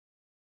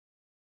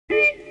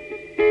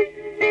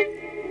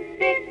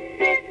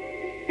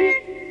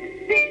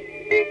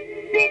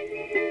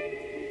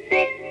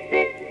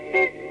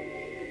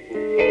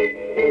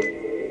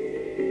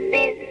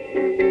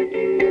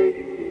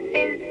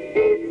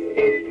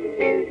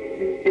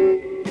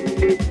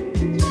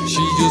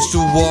used to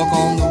walk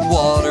on the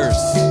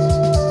waters.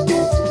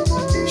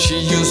 She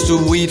used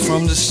to eat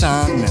from the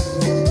sun.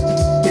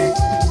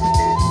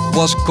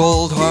 Was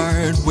cold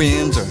hard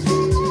winter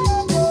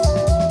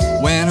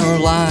when her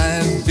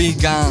life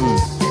began.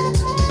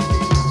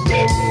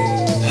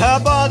 Her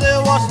body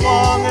was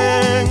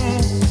longing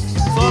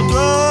for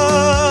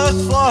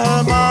drugs for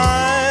her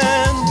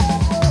mind.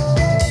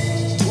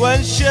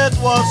 When shit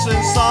was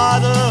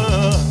inside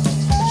her,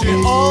 she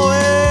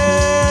always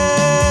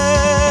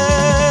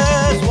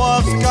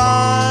was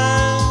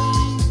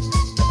kind.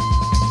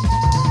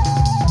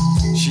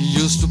 She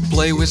used to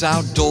play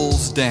without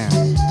dolls then.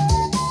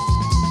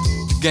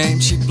 The game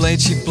she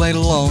played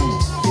alone.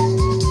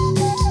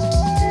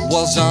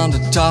 Was on the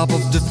top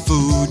of the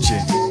Fuji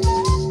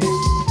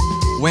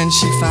when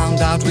she found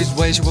out which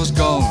way she was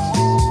going.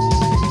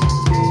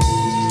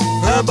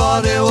 Her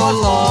body was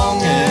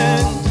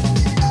longing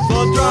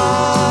for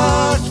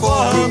drugs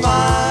for her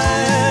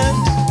mind.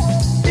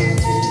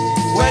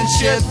 When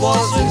shit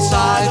was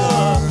inside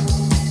her,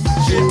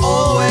 she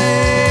always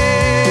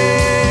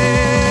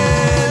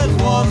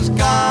was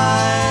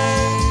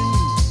kind.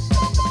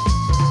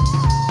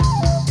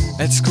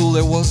 At school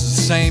there was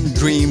the same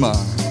dreamer,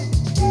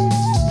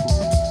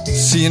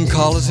 seeing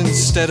colors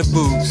instead of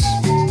books.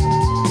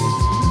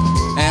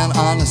 And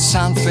on a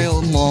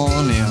sun-filled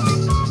morning,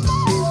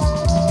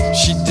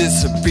 she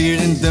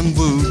disappeared in them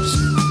woods.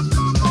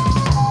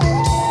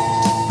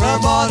 Her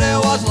body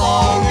was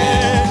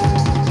longing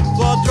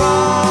for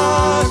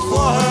drugs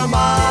for her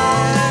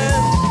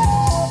mind.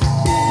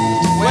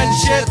 When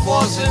shit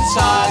was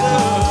inside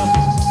her,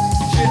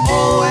 she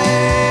always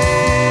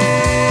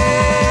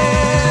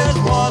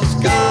was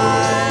kind.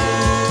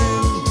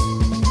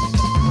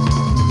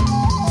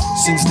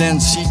 Since then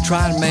she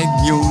tried to make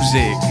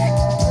music.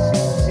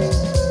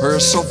 Her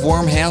soft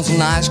warm hands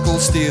on ice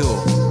cold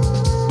steel.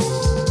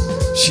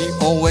 She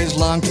always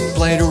longed to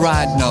play the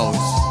right notes,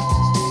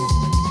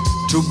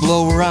 to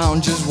blow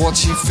around just what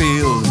she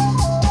feels.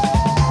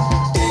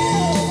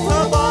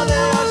 Her body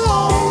is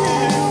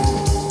longing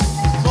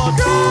for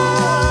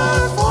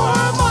drugs for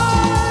her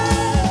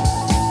mind.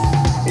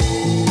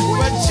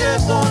 When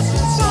shit was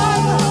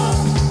inside her,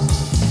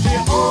 she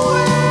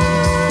always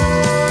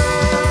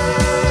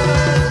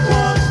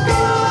was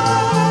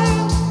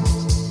kind.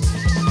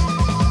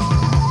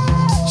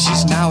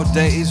 She's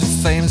nowadays a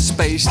famous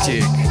space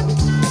chick,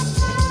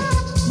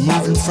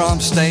 moving from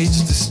stage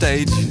to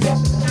stage.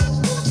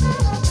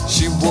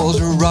 She was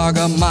a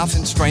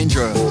ragamuffin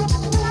stranger,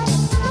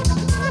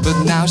 but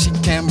now she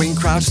can bring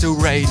crowds to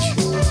rage.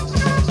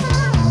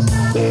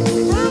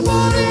 Her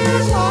body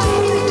is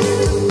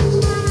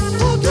longing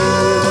for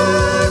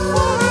drugs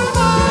for her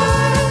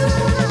mind.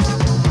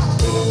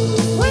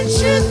 When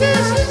shit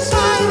is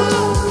inside her,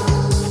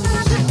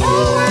 she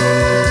always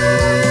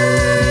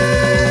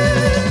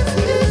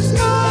is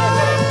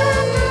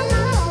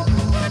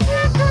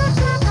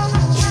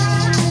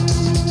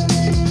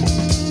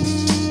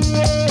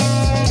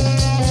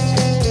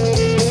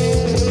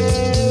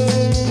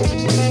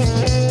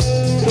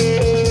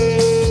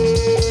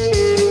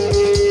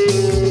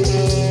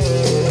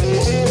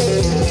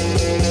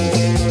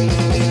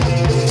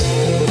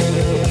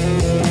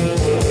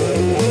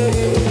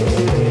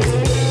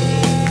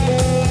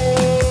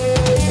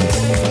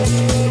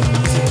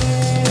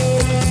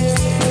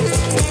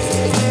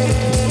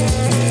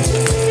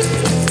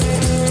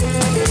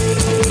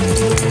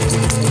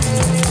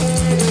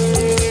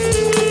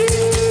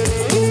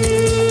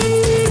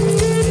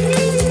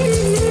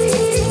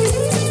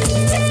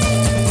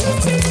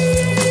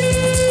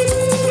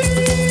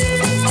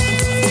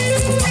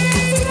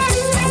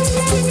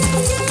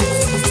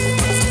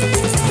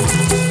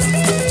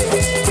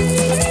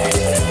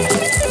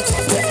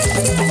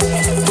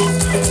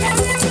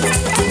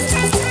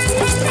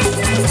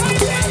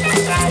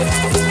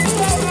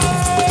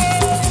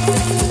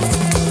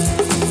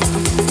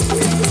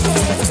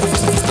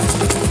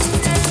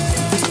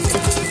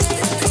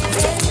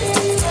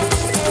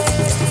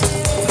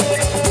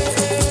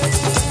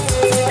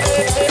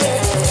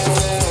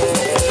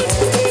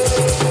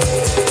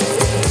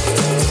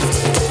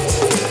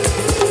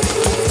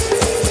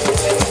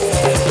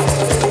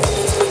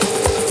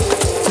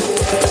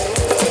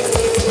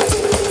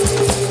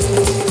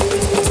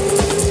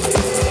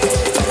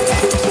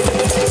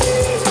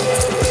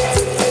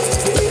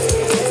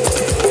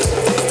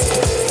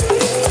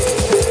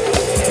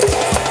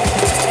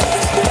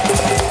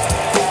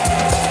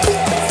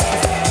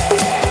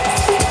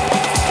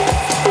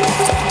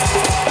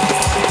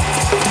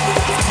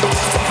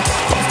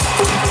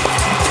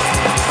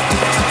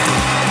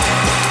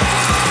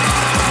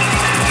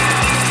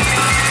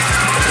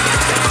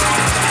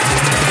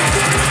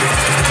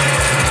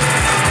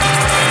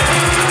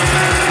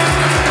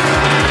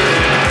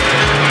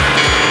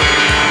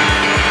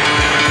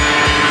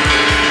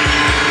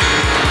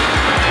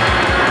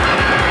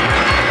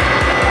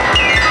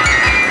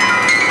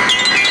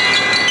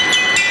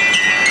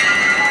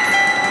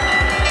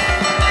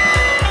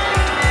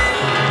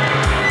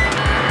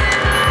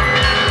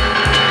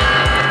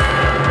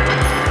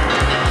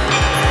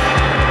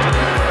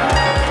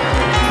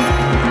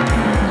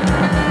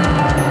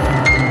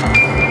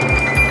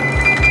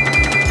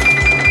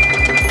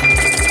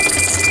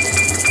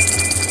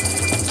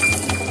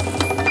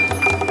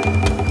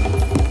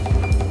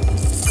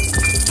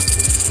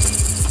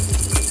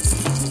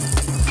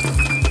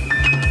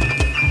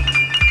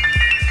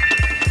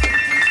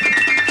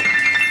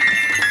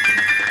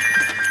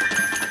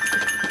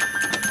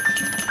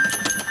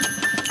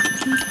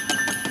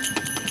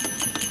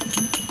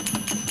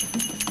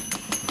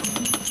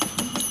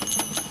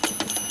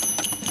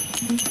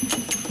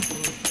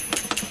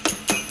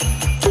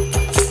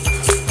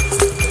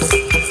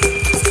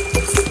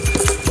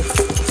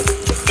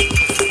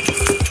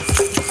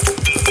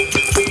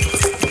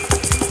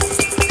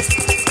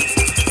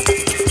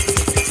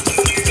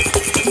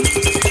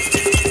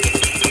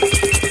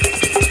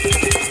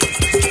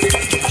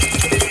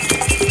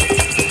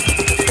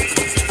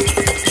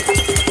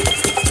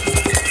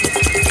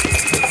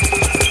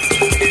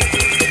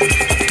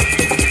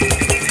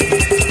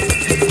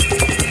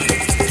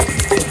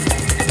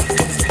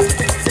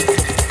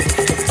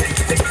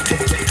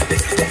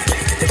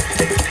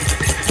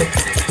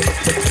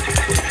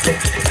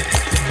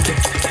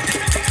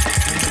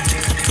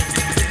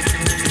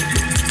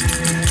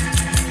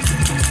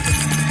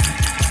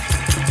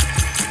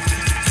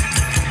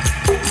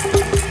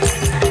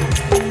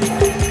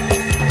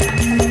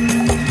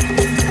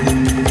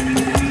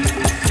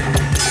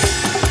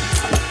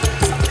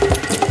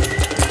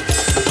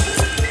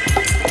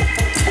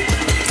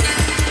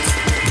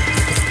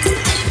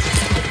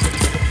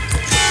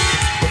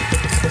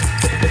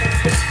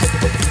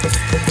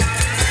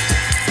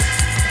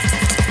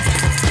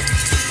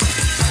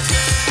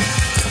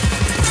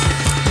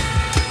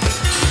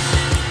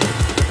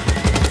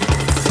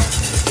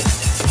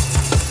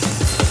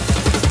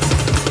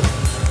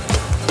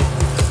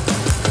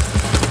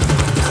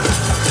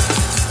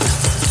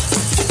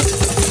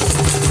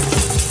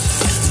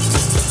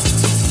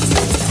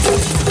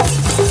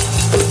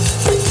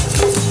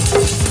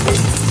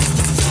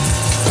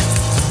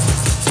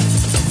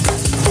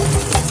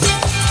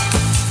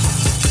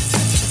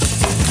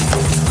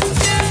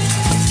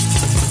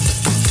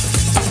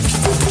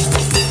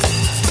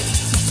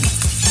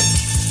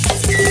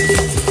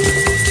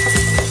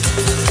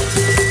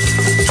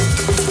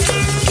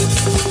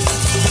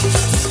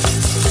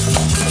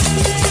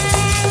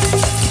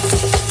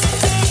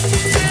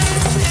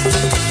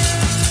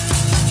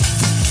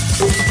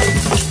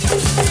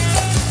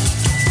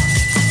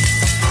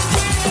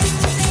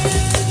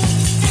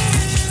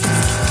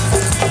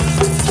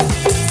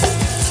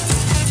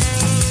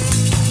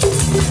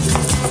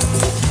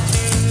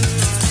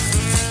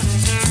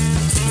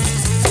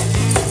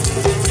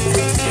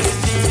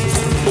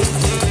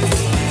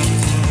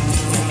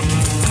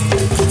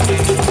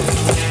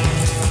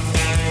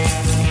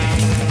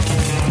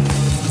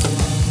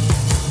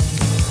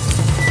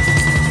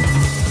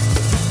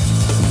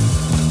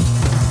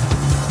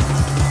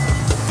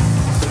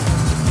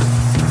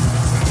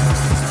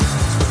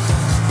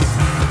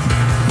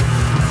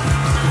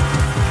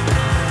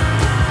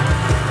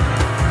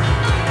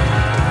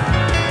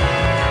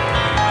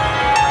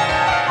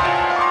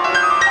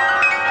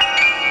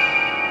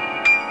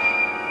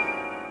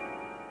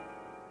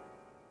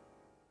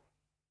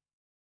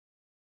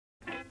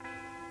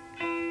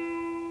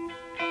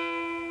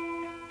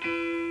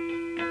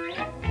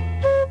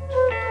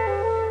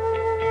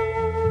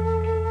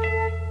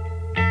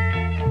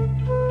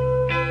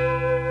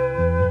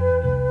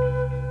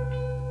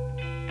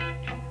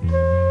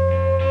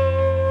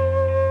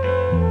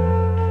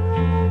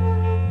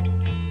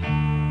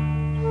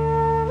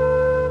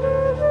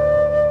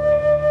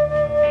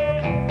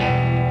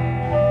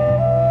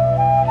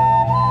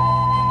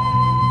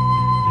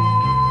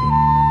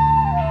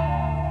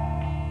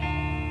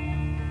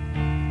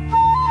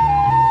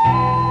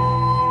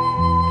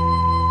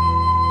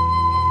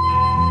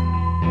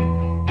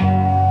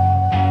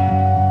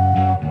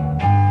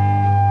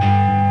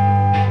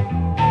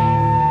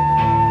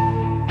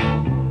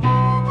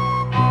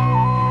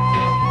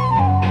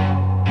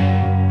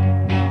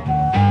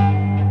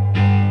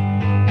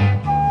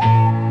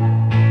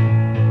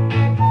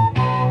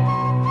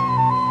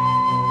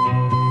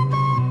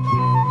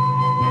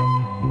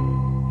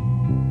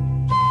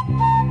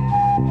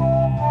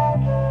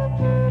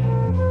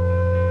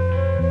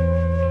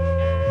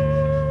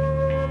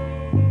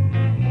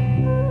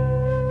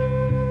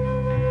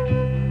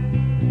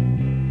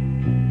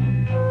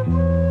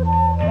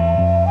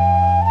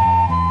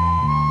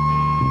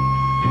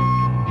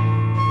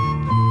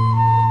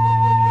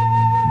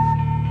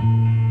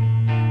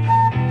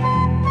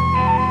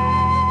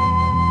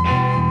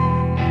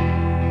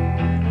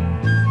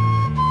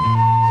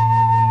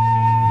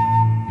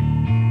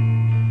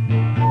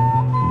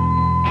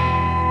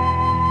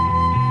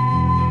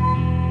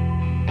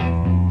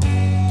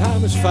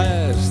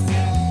fast,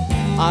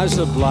 eyes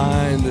are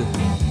blind,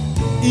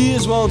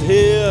 ears won't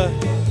hear,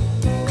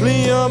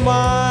 clear your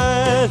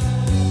mind.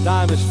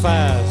 Time is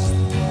fast,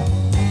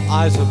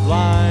 eyes are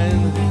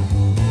blind,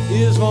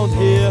 ears won't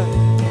hear,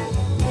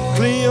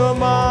 clear your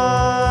mind.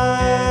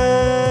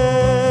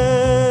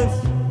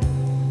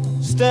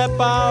 Step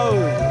out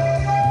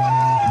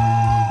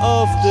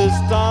of this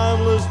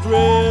timeless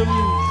dream.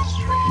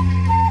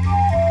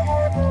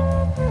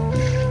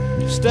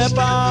 Step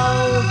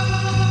out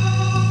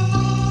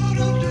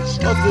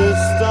of this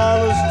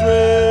timeless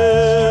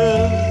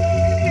dream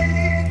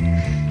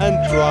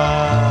and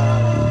try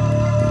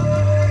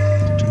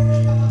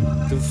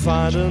to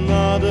find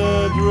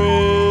another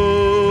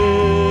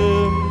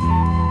dream.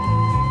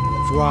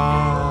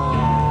 Try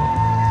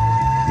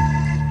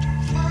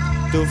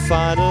to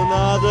find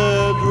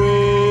another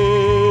dream.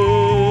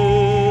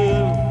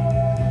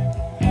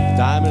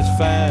 Time is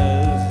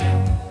fast,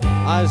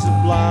 eyes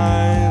are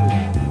blind,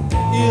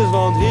 ears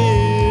won't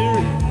hear,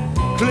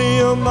 clear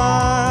your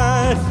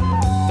mind.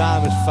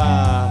 Time is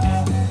fast,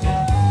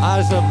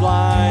 eyes are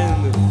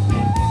blind,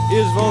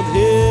 ears won't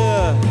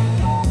hear,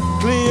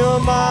 clear your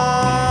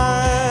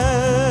mind.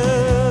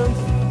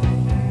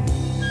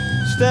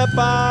 Step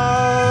out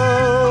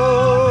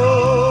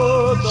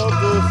of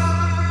this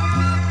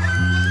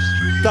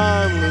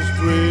timeless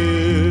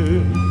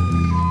dream.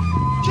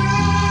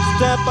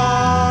 Step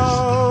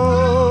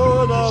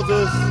out of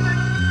this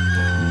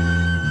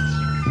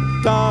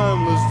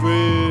timeless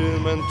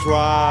dream and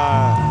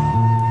try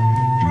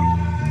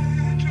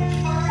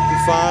to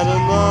find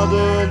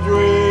another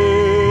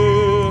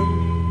dream.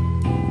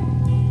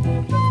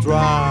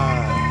 Try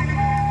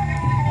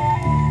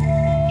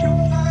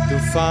to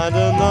find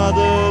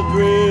another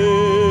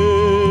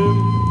dream.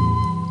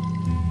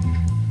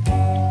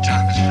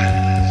 Time is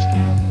fast,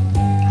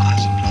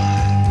 eyes are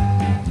blind,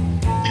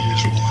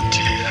 ears won't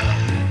hear,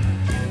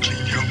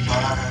 clean your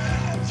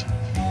mind.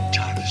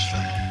 Time is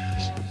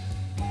fast,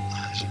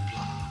 eyes are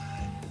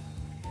blind,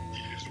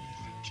 ears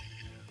won't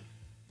hear.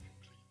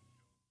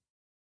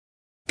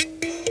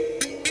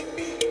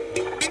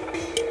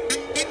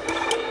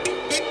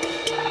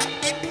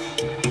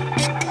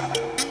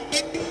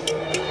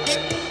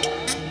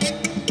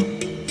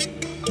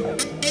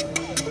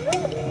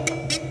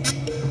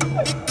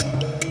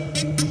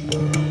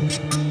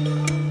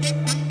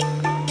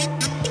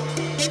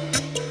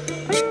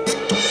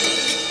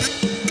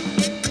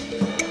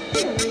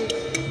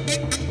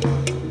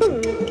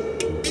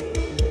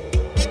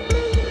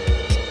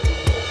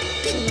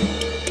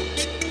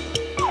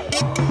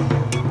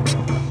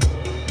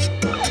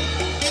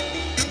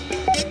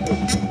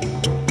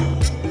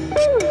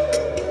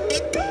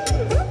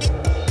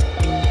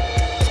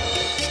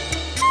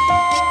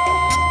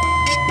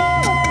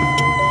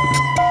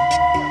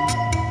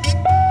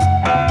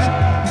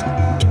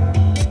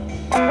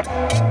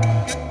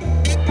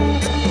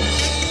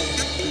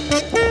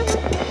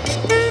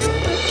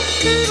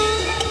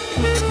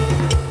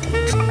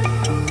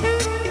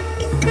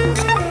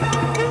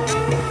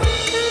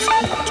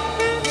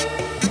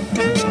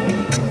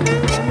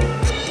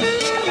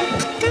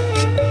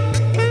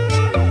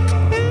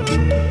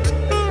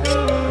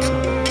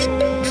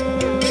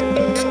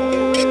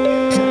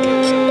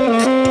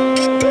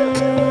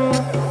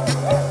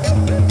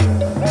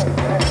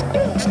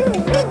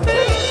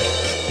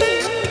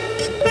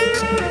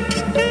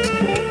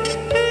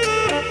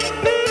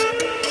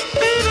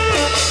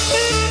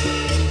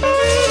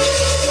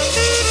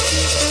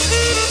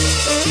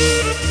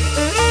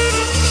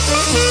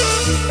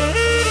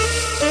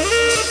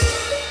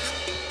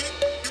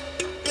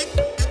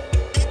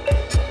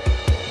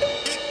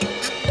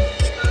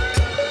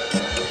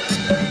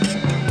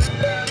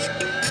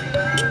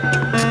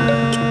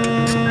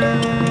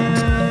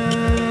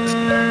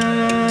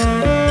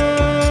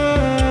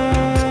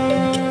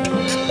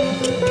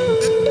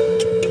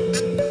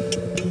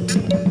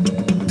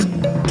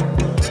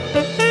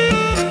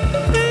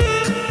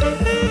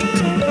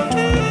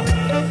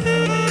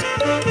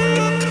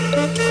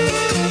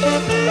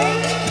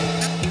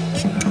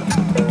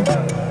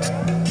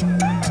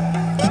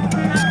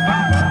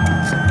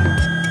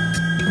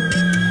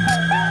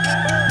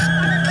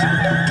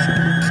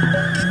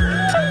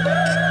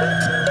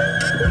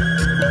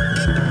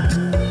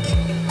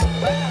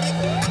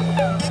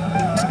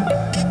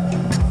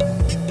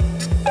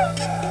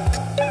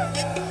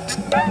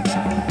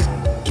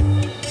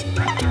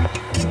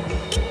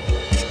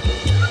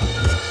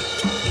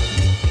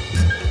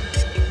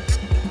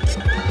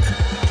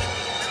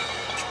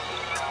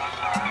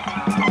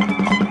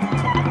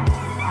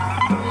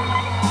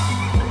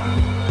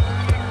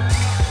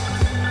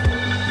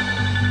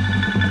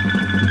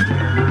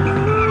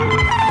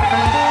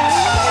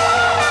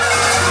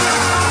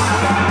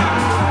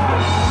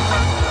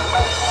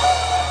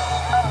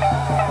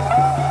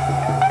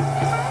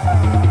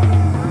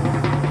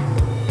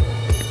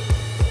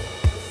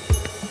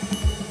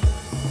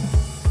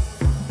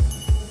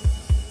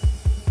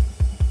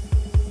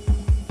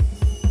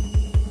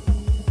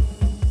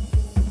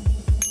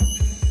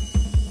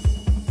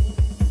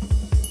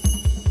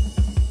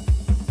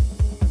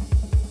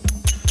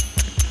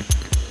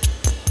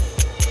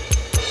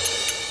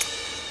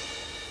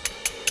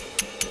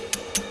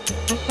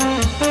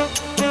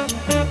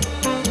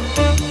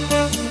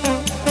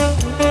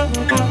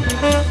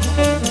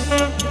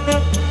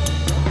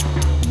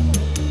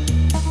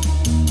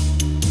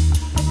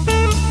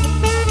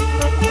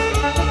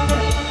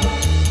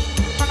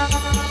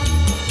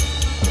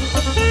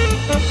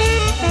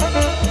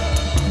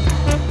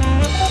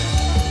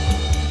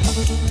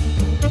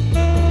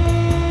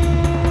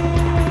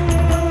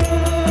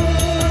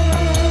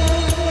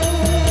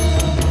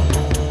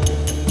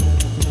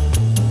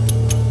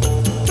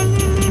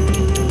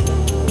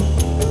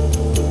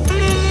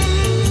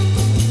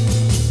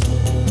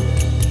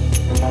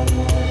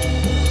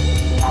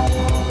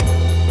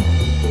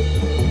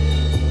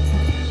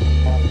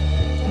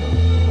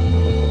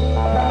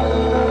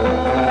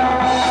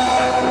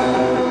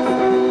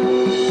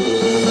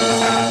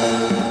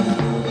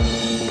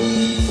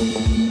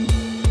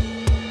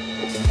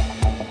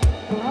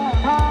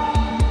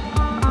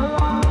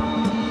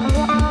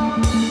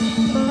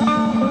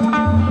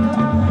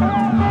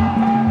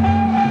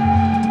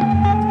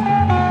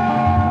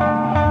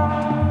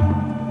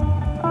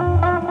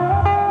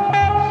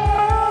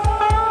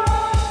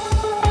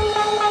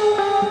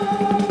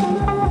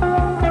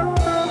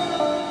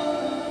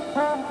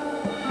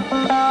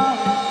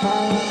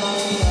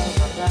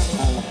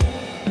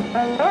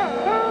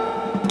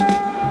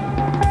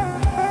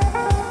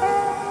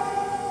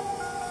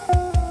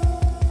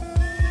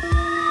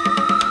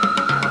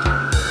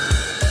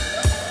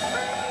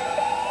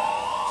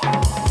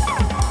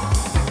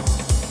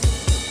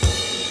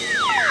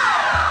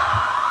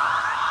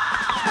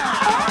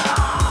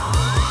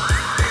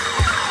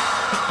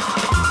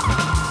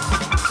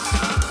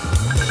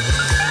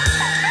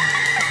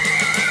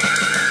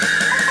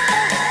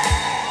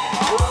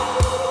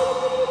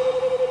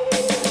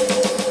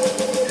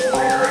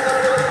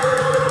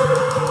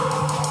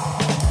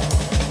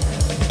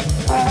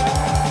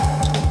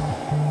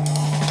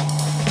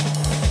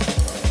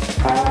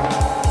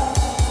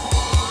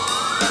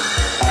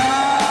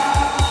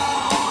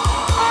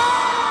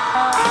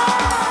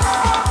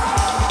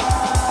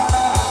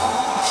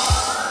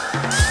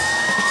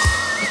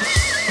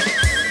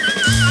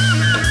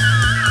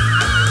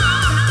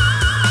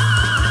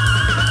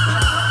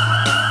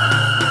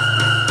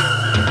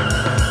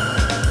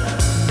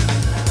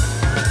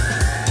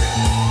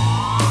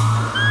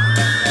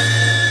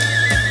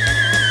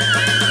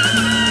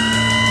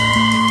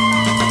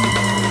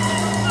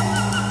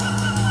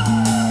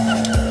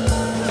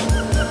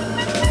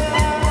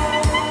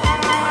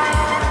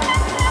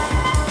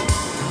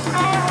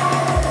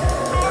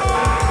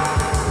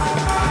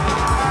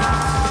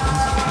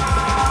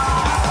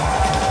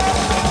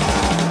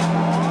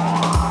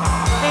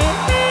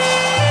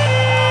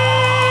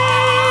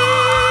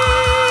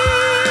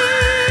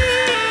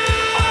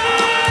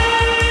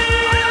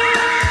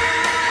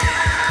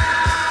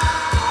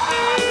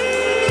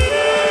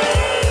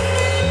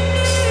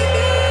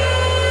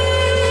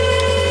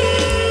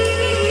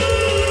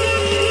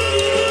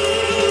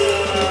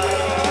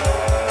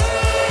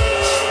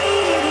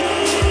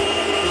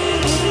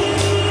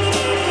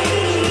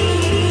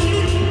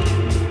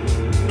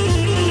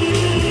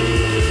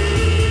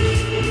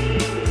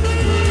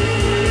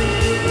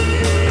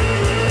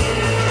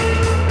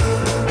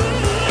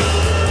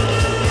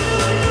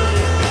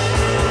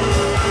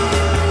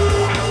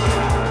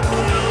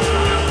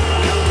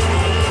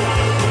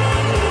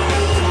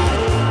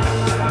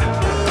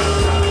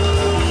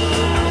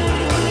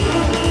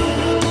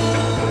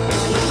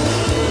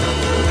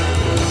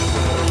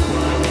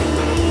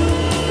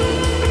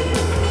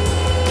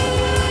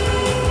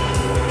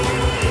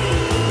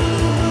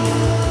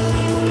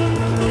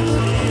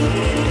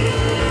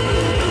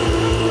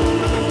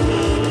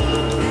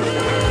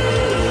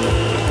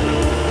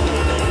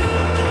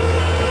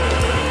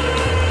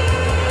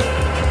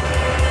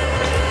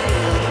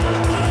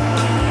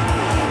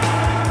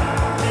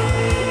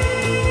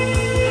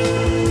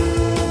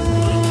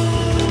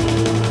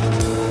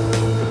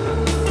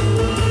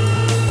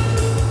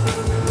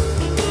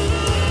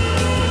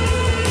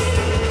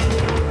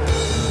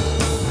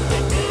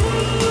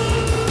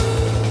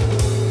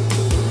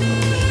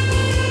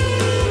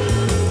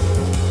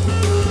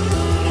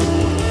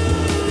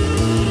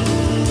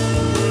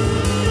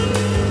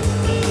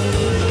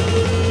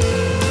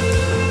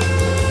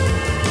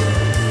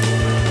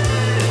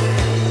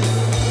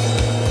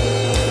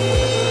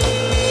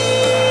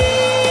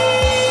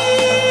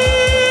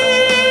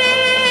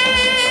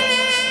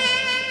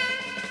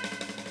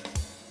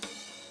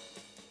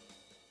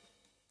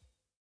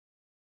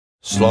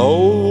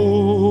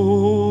 Slowly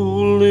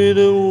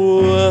the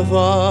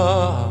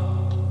river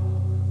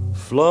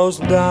flows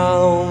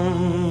down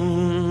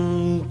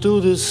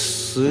to the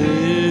sea.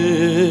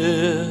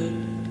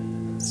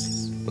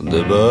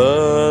 The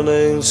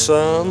burning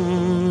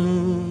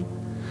sun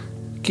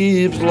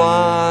keeps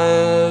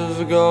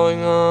life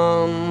going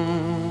on.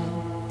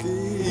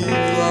 Keep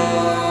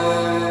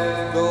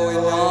life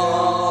going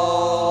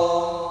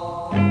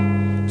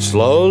on.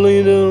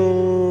 Slowly the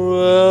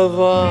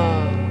river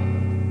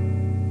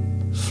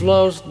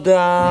flows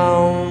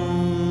down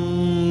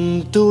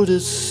to the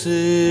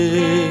sea.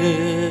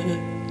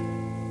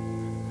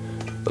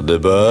 The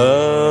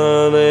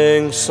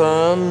burning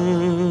sun,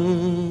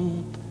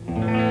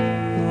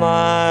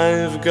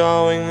 life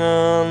going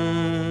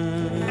on.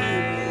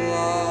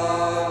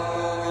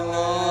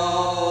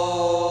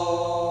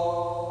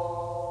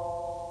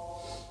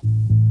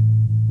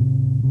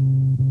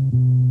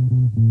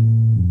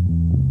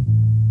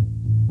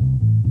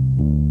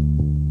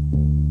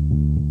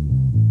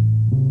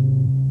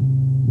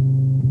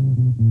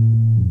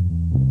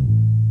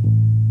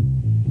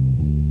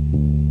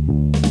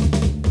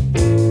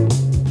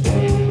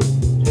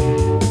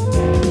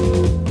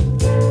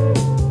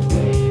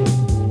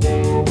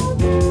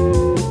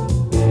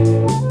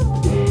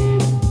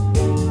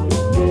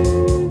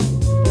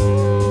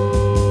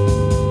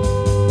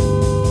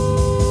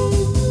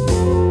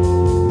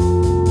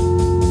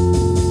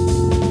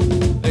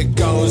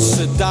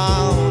 Sit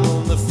down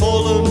on the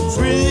fallen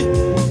tree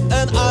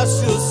and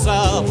ask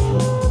yourself,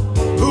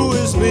 who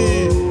is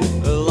me?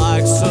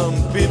 Like some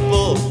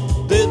people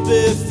did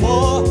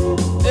before,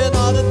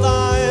 another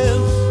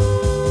time,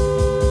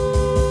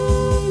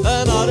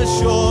 another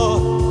shore.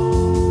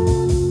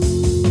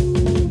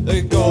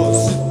 Go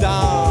sit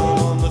down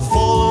on the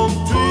fallen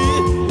tree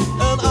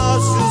and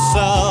ask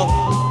yourself,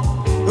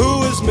 who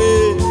is me?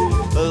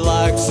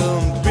 Like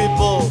some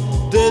people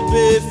did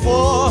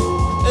before,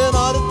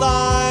 another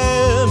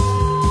time,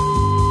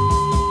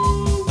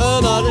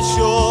 another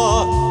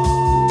shore.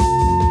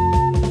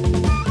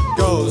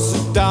 Go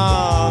sit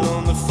down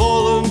on the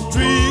fallen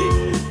tree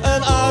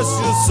and ask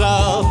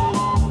yourself,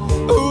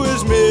 who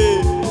is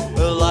me?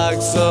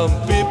 Like some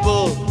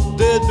people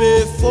did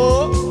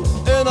before,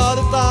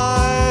 another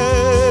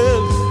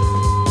time,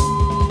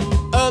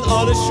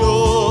 another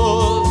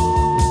shore.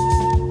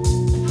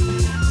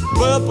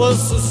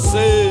 Purpose the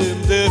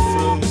same,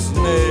 difference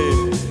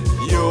name.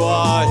 You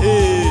are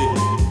he,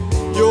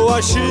 you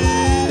are she.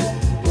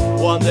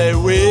 One day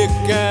we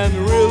can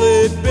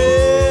really be.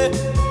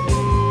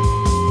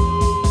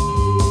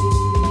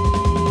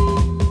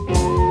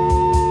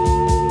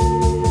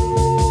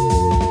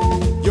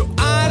 Your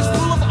eyes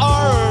full of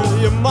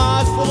art, your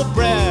mind full of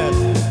bread,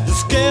 your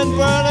skin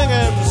burning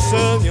in the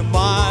sun, your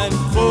mind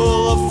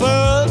full of fun.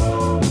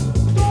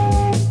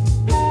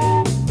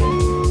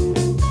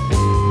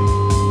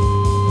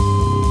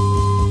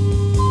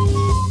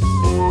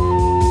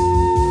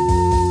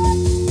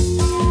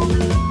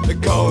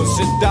 Go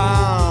sit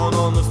down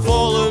on the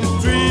fallen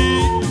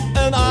tree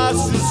and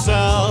ask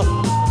yourself,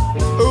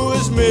 who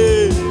is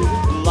me?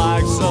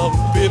 Like some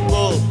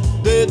people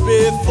did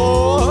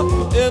before,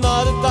 in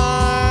other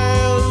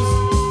times,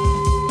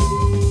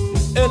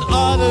 in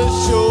other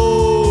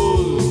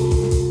shows.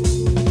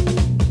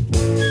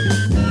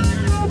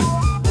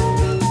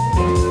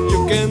 You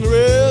can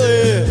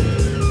really,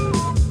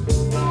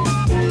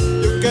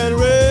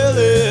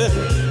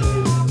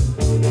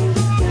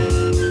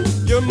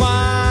 your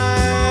mind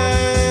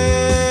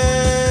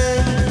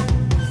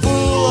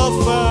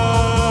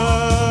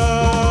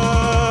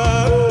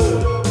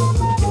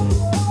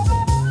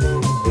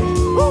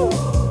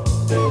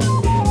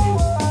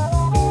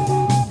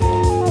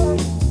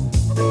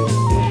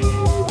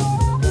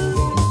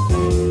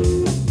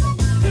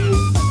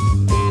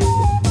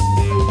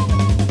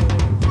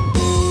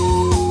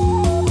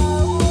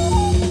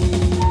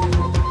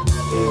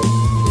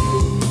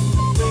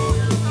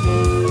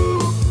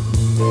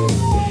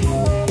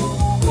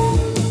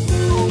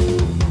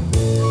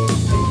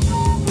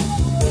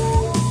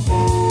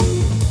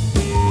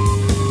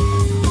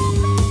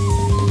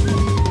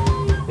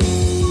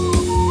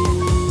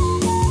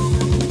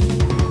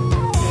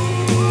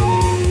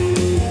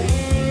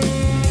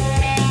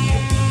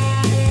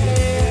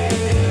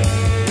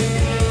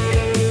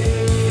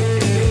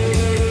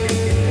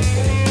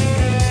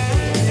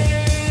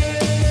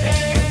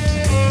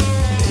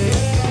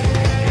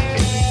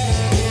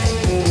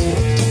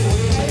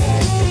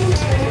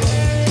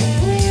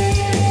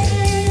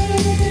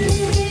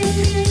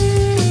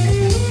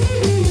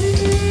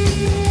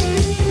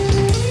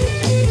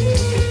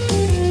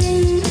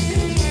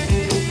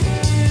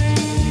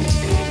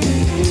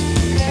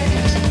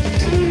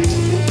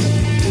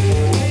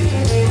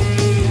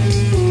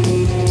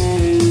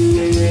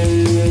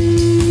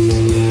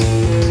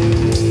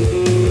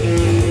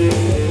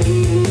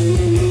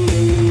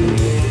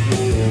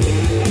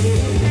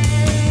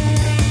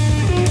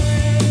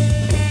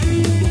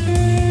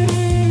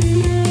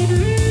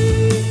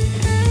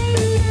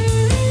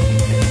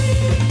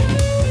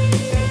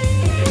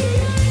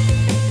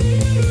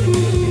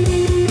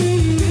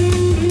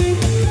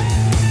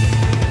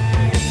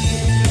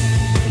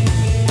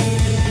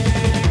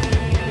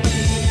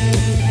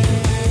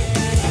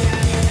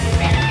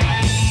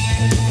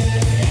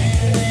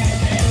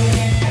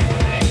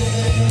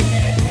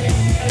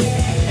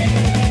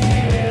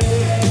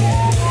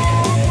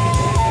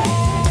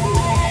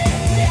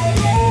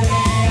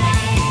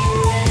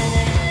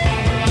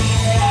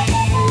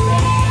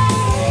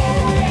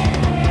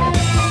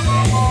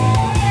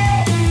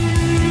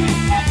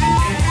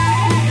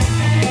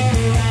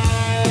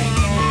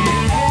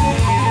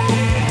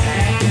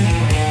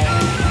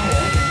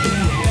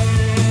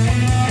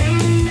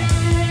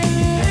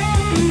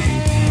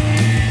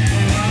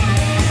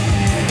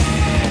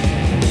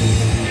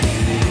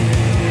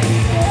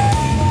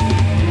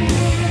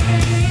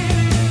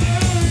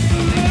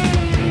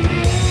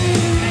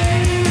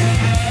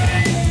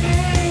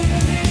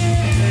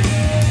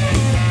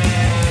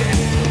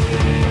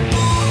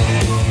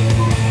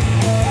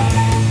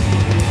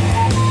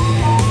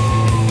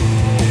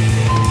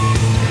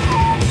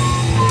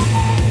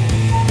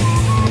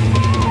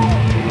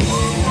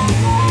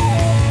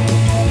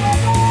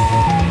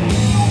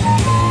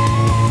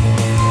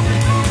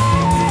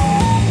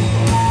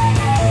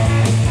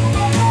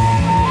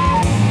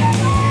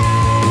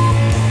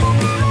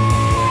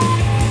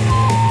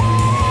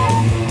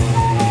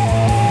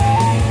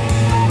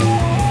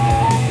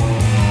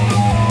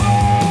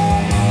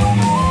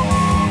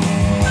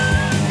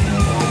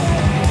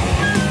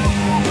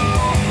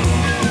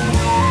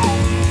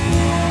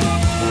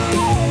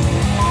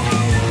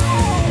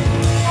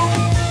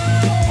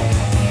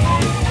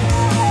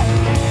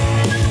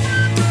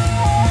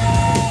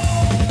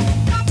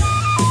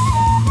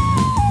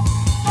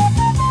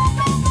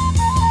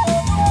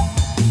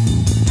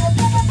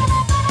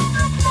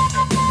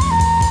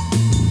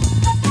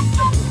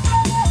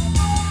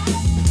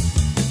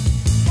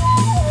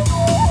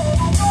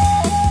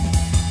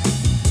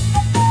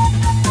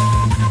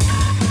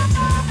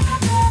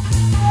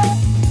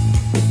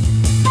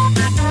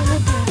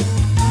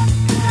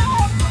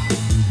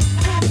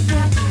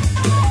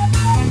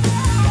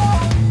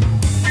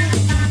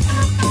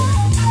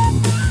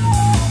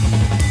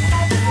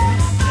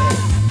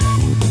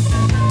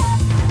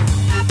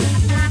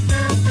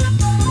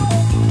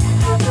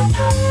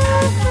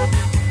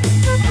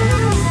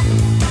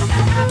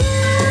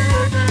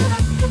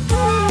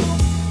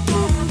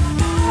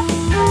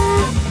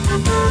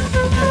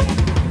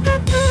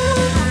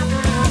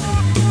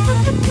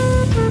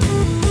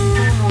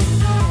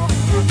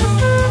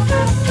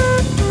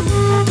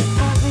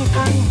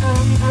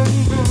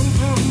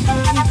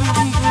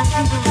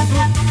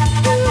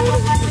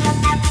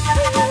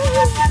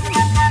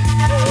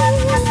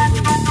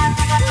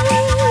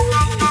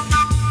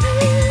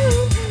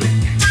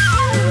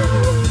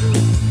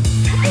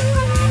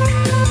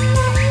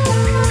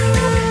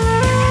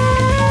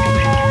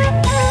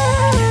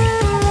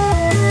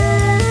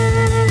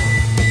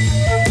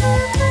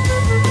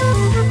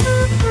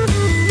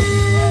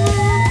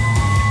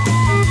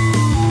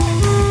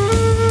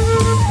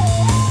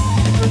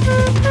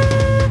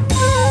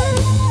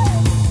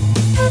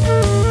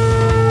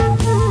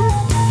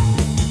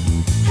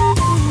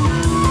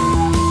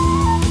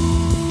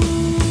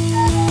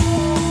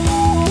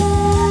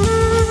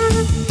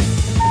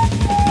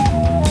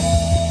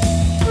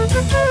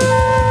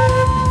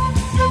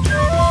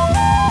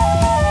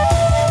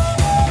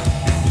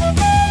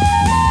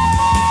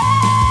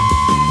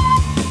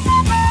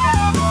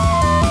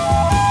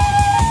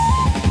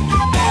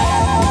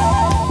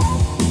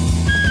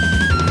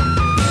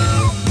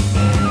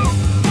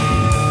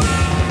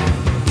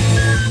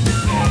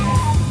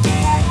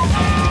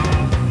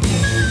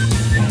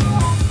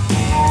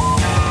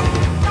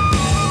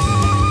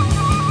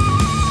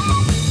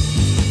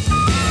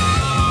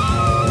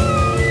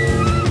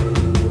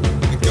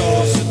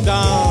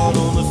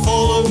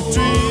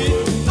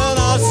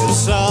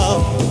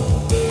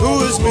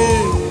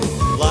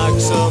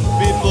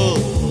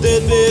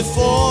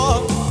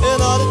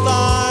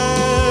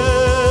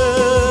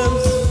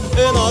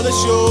for the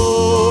show.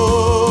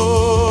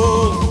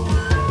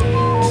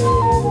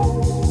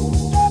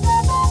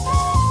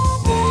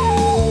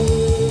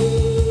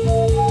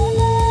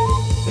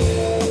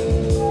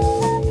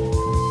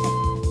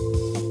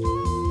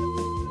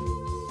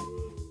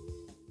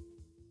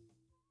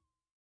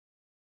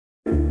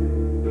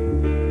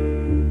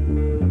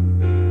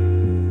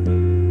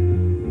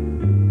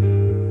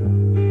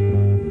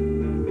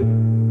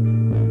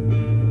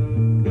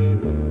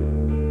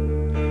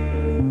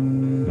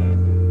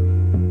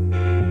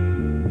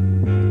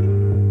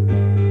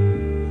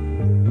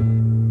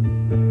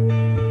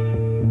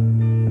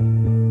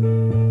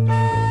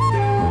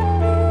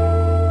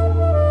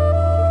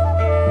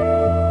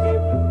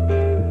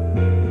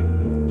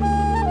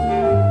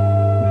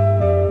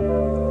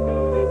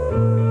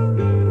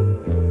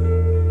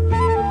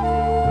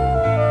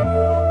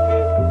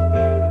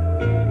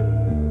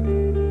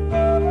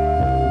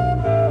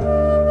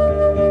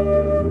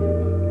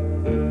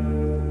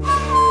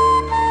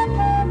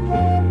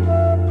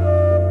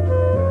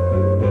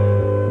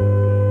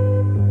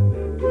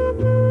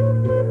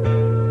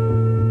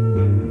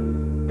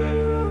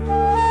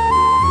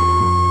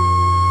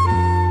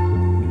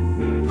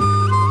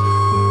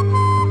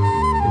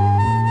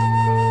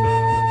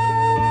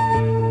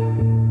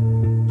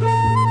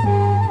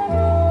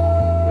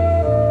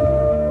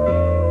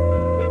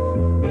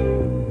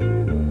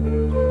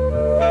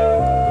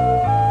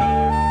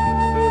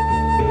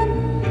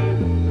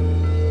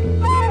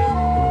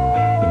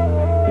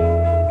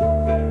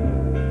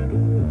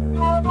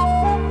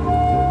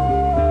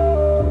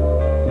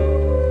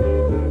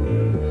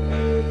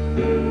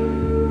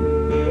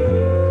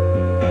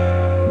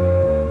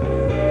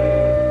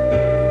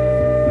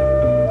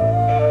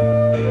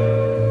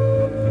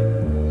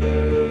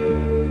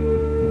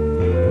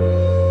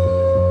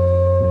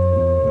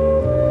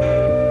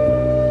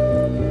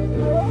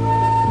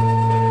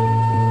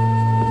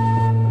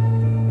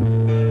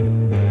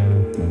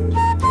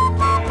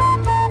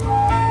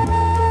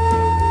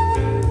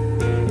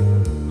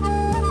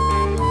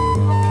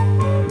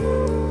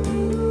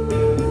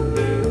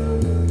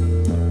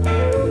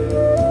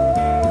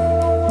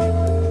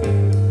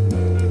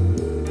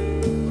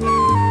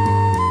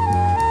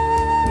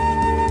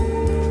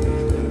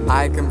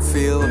 I can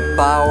feel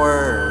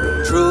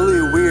power,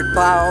 truly weird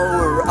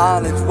power,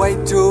 on its way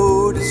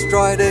to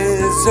destroy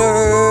this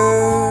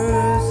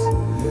earth.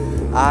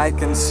 I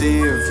can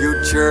see a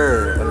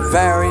future, a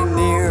very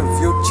near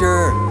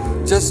future,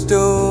 just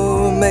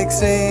to make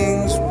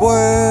things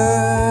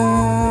work.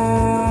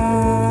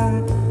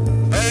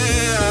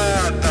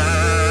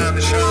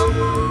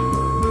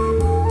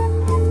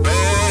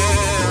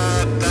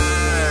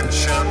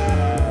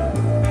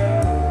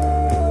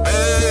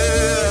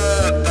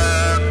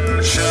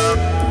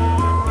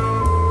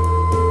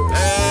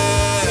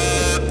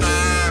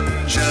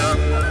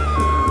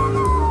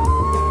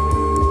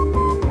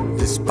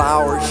 This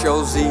power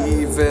shows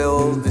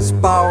evil, this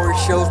power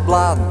shows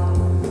blood,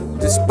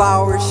 this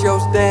power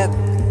shows death,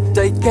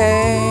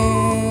 decay.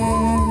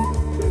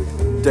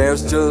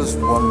 There's just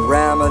one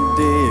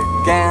remedy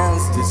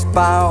against this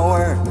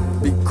power: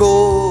 be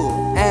cool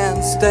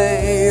and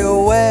stay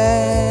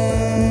away.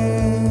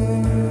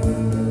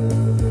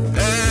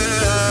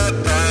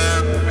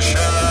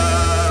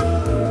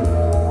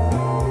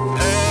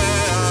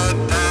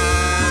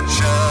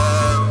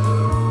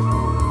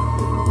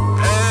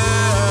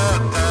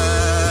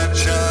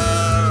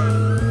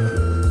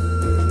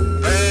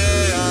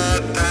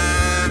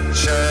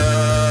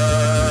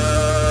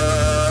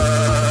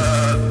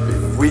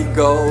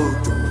 Go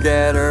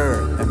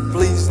together, and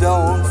please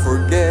don't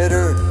forget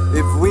her.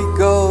 If we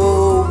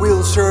go,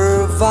 we'll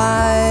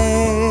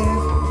survive.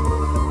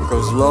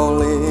 Cause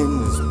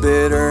loneliness,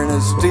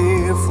 bitterness,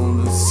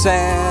 tearfulness,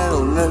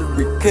 sadness,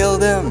 we kill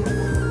them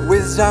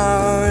with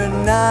our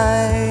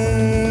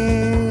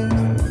knives.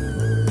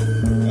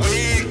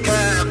 We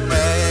can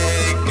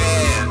make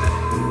it.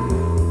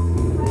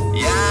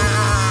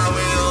 Yeah,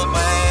 we'll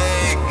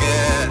make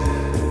it.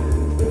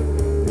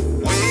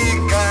 We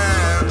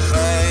can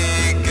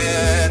fake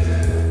it.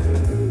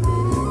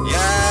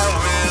 Yeah,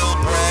 we'll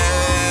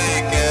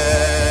break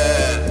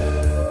it.